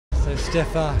So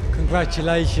Stefer,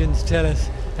 congratulations. Tell us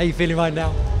how you feeling right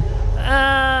now.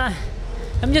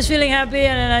 I'm just feeling happy,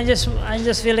 and I'm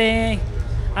just feeling.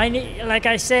 Like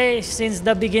I say since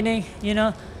the beginning,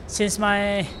 since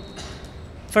my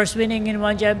first winning in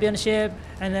one championship,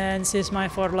 and then since my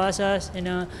 4 losses,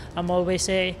 I'm always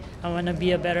say I want to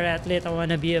be a better athlete. I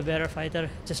want to be a better fighter,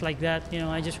 just like that.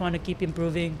 I just want to keep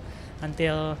improving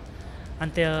until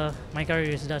my career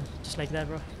is done, just like that,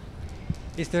 bro.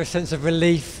 Is there a sense of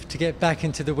relief to get back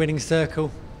into the winning circle?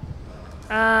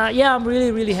 Yeah, I'm really,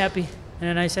 really happy. And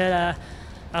then I said,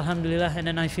 Alhamdulillah, and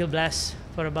then I feel blessed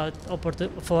for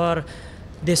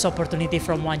this opportunity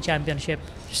from one championship.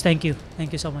 Just thank you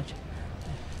so much.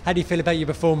 How do you feel about your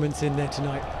performance in there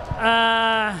tonight?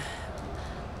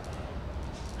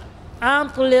 I'm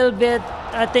a little bit.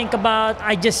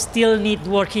 I just still need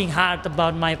working hard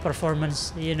about my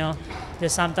performance.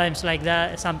 There's sometimes like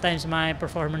that. Sometimes my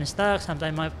performance stuck.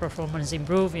 Sometimes my performance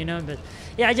improve. But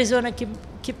yeah, I just wanna keep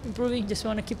improving. Just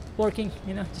wanna keep working.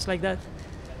 Just like that.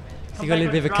 So you got a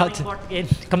little bit of a cut.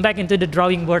 Come back into the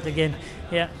drawing board again.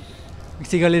 Yeah.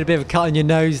 So you got a little bit of a cut on your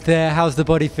nose there. How's the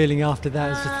body feeling after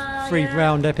that? It's a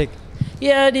 3-round epic.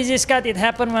 Yeah, this is cut. It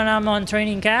happened when I'm on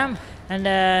training camp, and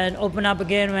then open up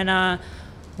again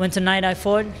when tonight I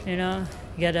fought.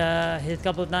 Get hit a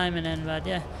couple of times, but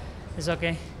yeah, it's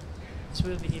okay. It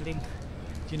will be healing.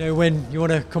 Do you know when you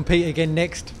want to compete again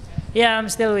next? Yeah, I'm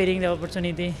still waiting the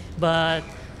opportunity, but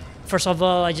first of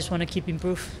all, I just want to keep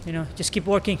improve. Just keep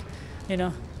working.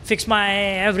 Fix my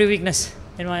every weakness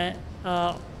in my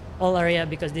all area,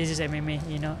 because this is MMA.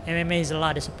 MMA is a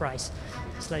lot of surprise.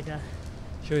 It's like that.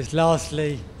 Sure.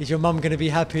 Lastly, is your mum going to be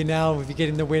happy now with you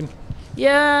getting the win?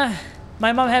 Yeah,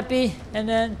 my mom happy, and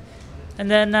then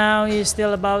now he's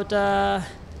still about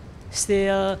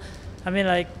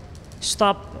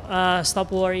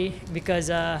stop worry,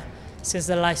 because since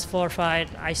the last 4 fight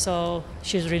I saw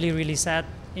she's really, really sad,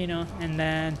 and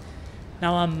then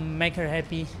now I'm make her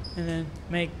happy, and then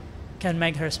can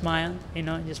make her smile,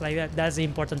 just like that. That's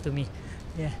important to me.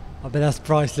 Yeah. I bet that's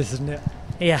priceless, isn't it?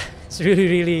 Yeah, it's really,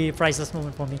 really priceless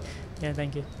moment for me. Yeah,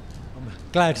 thank you. I'm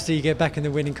glad to see you get back in the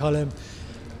winning column.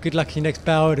 Good luck in your next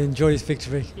bout and enjoy this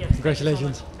victory. Yes,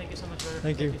 congratulations. Thank you so much.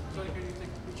 Thank you.